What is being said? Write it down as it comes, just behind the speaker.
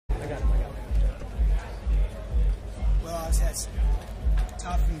obviously that's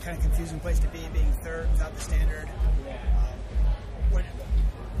tough and kind of confusing place to be, being third without the standard.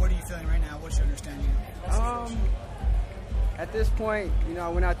 What are you feeling right now? What's your understanding of the situation? At this point, I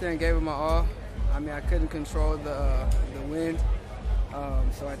went out there and gave it my all. I mean, I couldn't control the wind.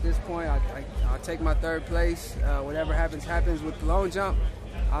 So at this point, I'll take my third place. Whatever happens, happens with the long jump.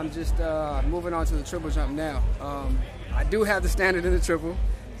 I'm just moving on to the triple jump now. I do have the standard in the triple,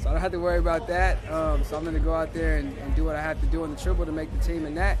 so I don't have to worry about that. So I'm going to go out there and do what I have to do in the triple to make the team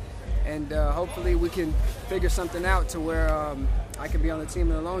in that. And hopefully we can figure something out to where I can be on the team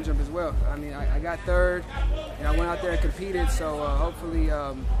in the long jump as well. I mean, I got third, and I went out there and competed, so hopefully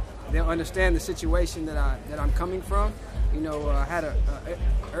they'll understand the situation that I'm coming from. I had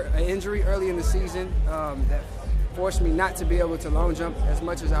an injury early in the season that forced me not to be able to long jump as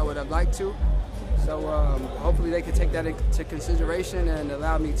much as I would have liked to. So hopefully they can take that into consideration and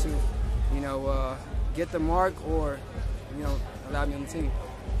allow me to, get the mark or, allow me on the team.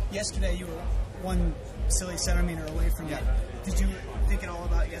 Yesterday you were 1 silly centimeter away from it. Did you think at all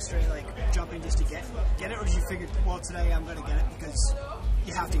about yesterday, like jumping just to get it, or did you figure, well, today I'm going to get it because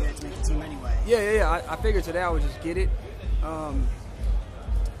you have to get it to make the team anyway? Yeah. I figured today I would just get it.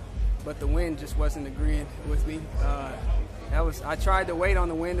 But the wind just wasn't agreeing with me. I tried to wait on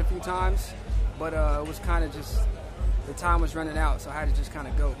the wind a few times, but it was kind of just, the time was running out, so I had to just kind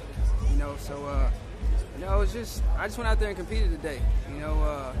of go. It was just, I just went out there and competed today.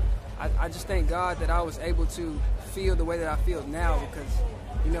 I just thank God that I was able to feel the way that I feel now, because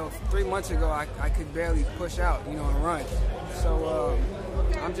 3 months ago I could barely push out, and run. So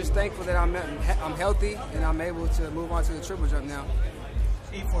I'm just thankful that I'm healthy and I'm able to move on to the triple jump now.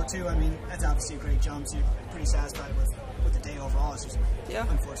 8.42, I mean, that's obviously a great jump, so you're pretty satisfied with the day overall. It's just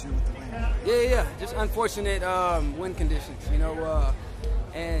unfortunate with the wind. Yeah. Just unfortunate wind conditions,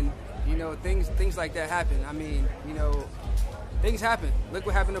 and things like that happen. I mean, things happen. Look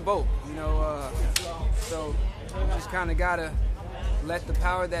what happened to Bolt, so you just kind of gotta let the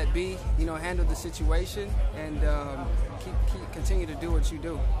power that be, handle the situation and continue to do what you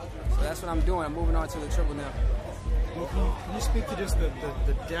do. So that's what I'm doing. I'm moving on to the triple now. Well, can you speak to just the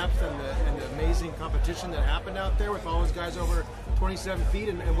depth and the amazing competition that happened out there with all those guys over 27 feet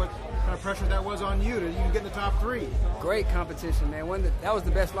and what kind of pressure that was on you to even get in the top 3? Great competition, man. That was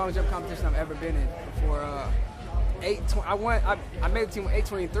the best long jump competition I've ever been in. For I made the team with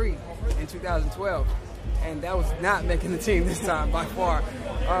 8.23 in 2012, and that was not making the team this time by far.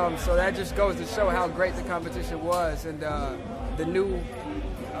 So that just goes to show how great the competition was, and the new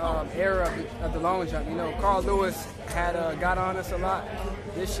era of the long jump. Carl Lewis had got on us a lot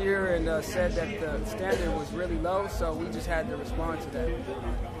this year and said that the standard was really low, so we just had to respond to that.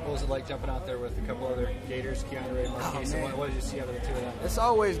 What was it like jumping out there with a couple other Gators, Keanu and Marquise? What did you see out of the two of them? It's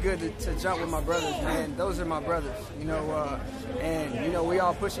always good to jump with my brothers, man. Those are my brothers, and we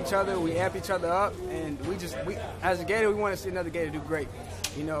all push each other, we amp each other up, and we as a Gator, we want to see another Gator do great.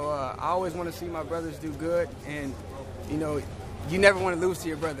 I always want to see my brothers do good, and you never want to lose to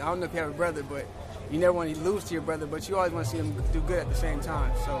your brother. I don't know if you have a brother, but you never want to lose to your brother, but you always want to see them do good at the same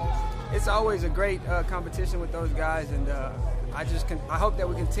time. So it's always a great competition with those guys, and I hope that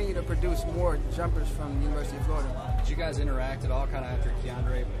we continue to produce more jumpers from the University of Florida. Did you guys interact at all kind of after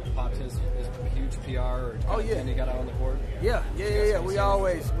Keandre popped his huge PR or and he got out on the board? Yeah. We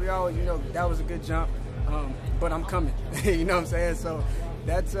always, that was a good jump, but I'm coming. You know what I'm saying? So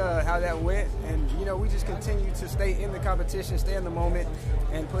that's how that went, and we just continue to stay in the competition, stay in the moment,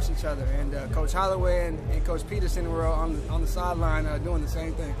 and push each other. And Coach Holloway and Coach Peterson were on the sideline doing the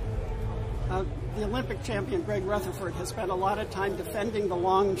same thing. The Olympic champion Greg Rutherford has spent a lot of time defending the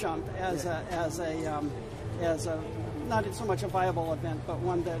long jump as a not so much a viable event, but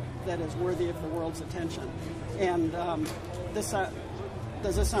one that is worthy of the world's attention. And does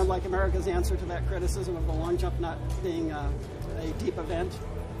this sound like America's answer to that criticism of the long jump not being a deep event?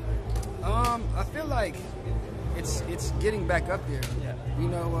 I feel like it's getting back up there.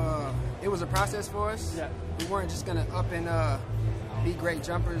 Yeah. It was a process for us. Yeah. We weren't just gonna up and be great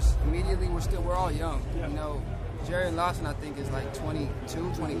jumpers immediately. We're all young. Yeah. Jerry Lawson, I think, is like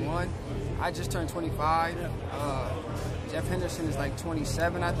 22, 21. I just turned 25. Jeff Henderson is like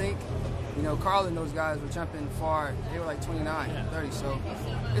 27, I think. Carl and those guys were jumping far. They were like 29, 30. So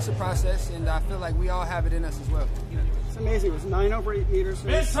it's a process, and I feel like we all have it in us as well. It's amazing. It was 9 over 8 meters,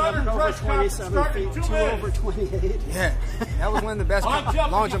 7 over 27 feet, 2 over 28. Yeah, that was one of the best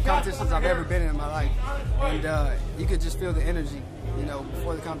long jump competitions I've ever been in my life. And you could just feel the energy.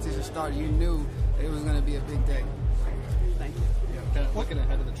 Before the competition started, you knew that it was going to be a big day. Thank you. Kind of looking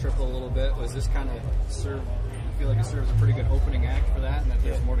ahead of the triple a little bit, was this kind of feel like it serves a pretty good opening act for that, and that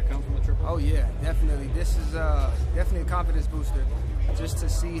there's more to come from the triple? Oh yeah, definitely. This is definitely a confidence booster. Just to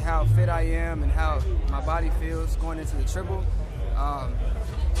see how fit I am and how my body feels going into the triple.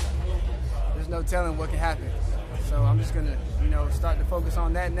 There's no telling what can happen. So I'm just gonna, start to focus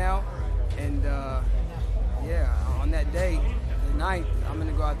on that now. And yeah, on that day, the 9th, I'm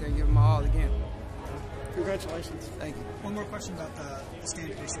gonna go out there and give it my all again. Congratulations. Thank you. One more question about the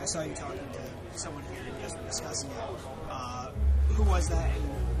standard issue. I saw you talking to someone here and you guys were discussing it. Who was that and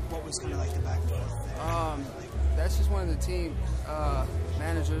what was kind of like the back and forth? That's just one of the team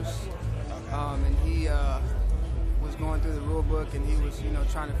managers, and he was going through the rule book and he was,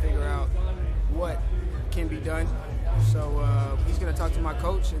 trying to figure out what can be done. So he's going to talk to my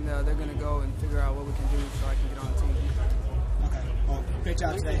coach, and they're going to go and figure out what we can do so I can get on the team. Okay. Well, great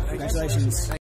job today. Congratulations.